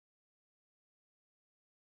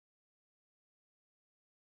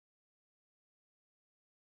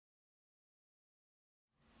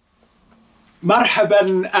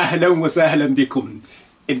Marhaban, ahlan wa sahlan bikum.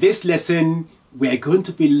 In this lesson, we are going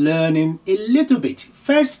to be learning a little bit,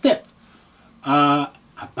 first step,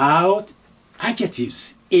 about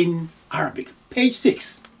adjectives in Arabic. Page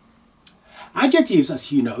 6. Adjectives,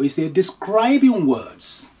 as you know, is a describing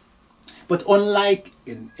words. But unlike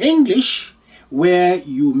in English, where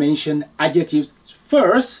you mention adjectives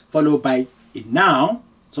first, followed by a noun,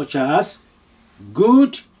 such as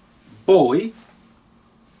good boy,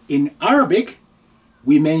 in Arabic,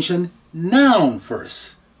 we mention noun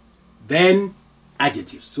first, then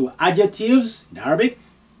adjectives. So adjectives in Arabic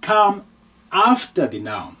come after the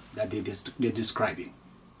noun that they're describing.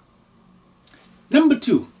 Number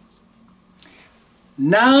 2,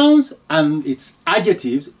 nouns and its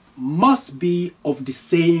adjectives must be of the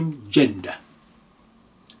same gender.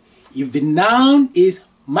 If the noun is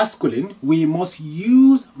masculine, we must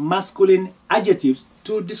use masculine adjectives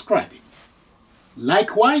to describe it.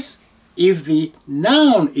 Likewise, if the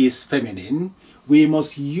noun is feminine, we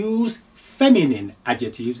must use feminine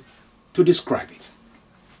adjectives to describe it.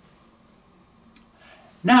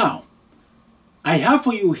 Now, I have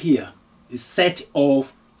for you here a set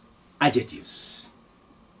of adjectives.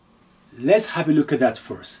 Let's have a look at that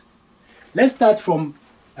first. Let's start from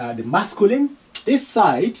the masculine. This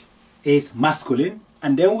side is masculine,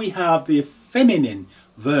 and then we have the feminine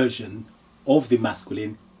version of the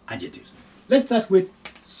masculine adjectives. Let's start with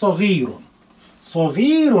صغير.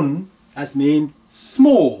 صغير as mean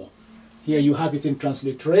small. Here you have it in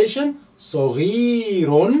transliteration.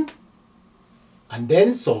 صغير and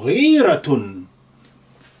then صغيرة.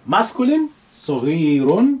 Masculine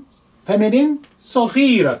صغير, feminine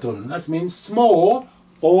صغيرة. That means small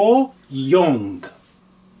or young.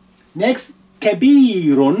 Next,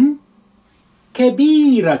 كبير.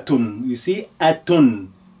 كبيرة. You see, atun.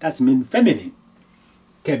 That means feminine.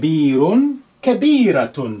 كبير,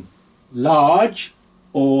 كبيرة, large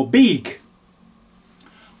or big.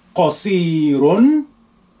 قصير,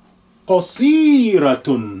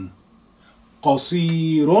 قصيرة,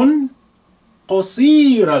 قصير,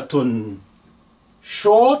 قصيرة,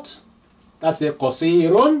 short, that's the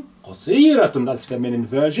قصير, قصيرة, that's feminine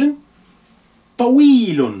version.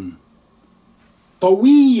 طويل,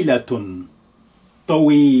 طويلة,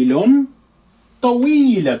 طويل,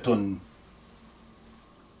 طويلة,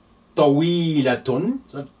 طويلة,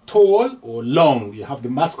 so tall or long. You have the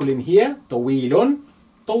masculine here, طويل,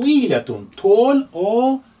 طويلة, tall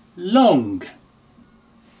or long.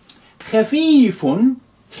 خفيف,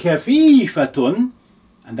 خفيفة,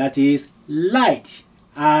 and that is light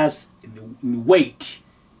as in weight,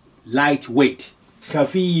 lightweight.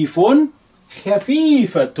 خفيف,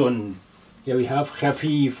 خفيفة. Here we have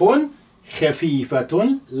خفيف,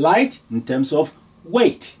 خفيفة, light in terms of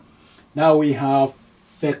weight. Now we have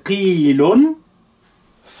ثقيل,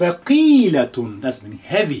 ثقيلة, that's mean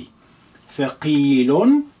heavy.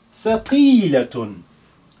 ثقيل, ثقيلة,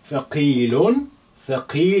 ثقيل,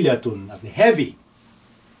 ثقيلة, that's heavy.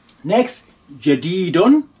 Next, جديد,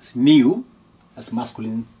 that's new, that's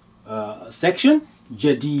masculine section.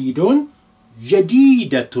 جديد,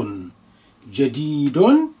 جديدة, جديد,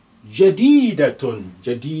 جديدة,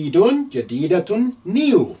 جديد, جديدة,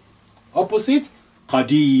 new. Opposite,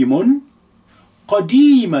 قديم,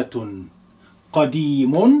 قديمة,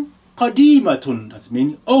 قديم, قديمة, that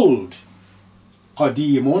means old.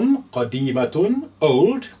 قديم, قديمة,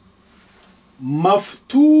 old.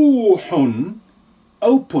 مفتوح,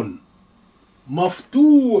 open.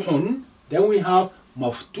 مفتوح, then we have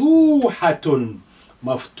مفتوحة,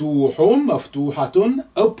 مفتوح, مفتوحة,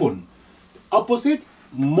 open. Opposite,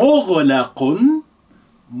 مغلق,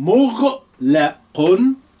 مغلق,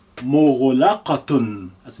 مغلقة,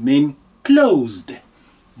 that means closed.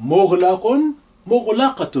 مغلق,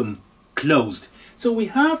 مغلقة, closed. So we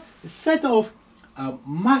have a set of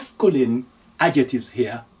masculine adjectives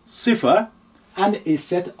here, صفة, and a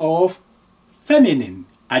set of feminine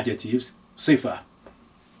adjectives, صفة.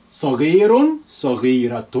 صغير,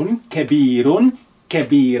 صغيرة, كبير,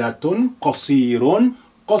 كبيرة, قصير,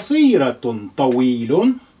 قصيرة,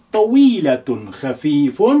 طويل, طويلة,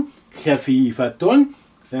 خفيف, خفيفة,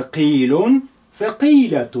 ثقيل,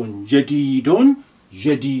 ثقيلة, جديد,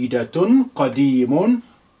 جديدة, قديم,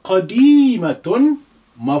 قديمة,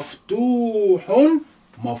 مفتوح,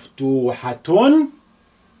 مفتوحة,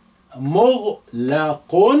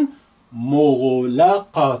 مغلق,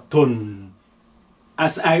 مغلقة.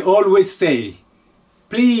 As I always say,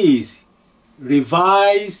 please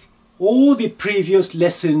revise all the previous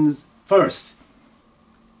lessons first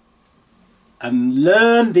and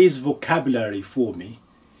learn this vocabulary for me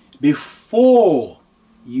before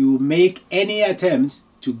you make any attempts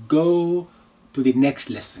to go to the next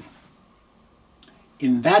lesson.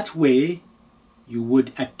 In that way, you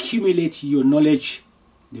would accumulate your knowledge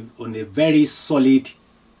on a very solid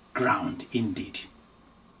ground indeed.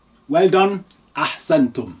 Well done.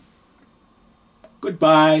 Ahsantum.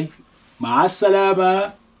 Goodbye. مع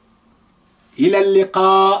السلامة. إلى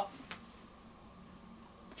اللقاء.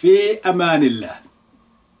 في أمان الله.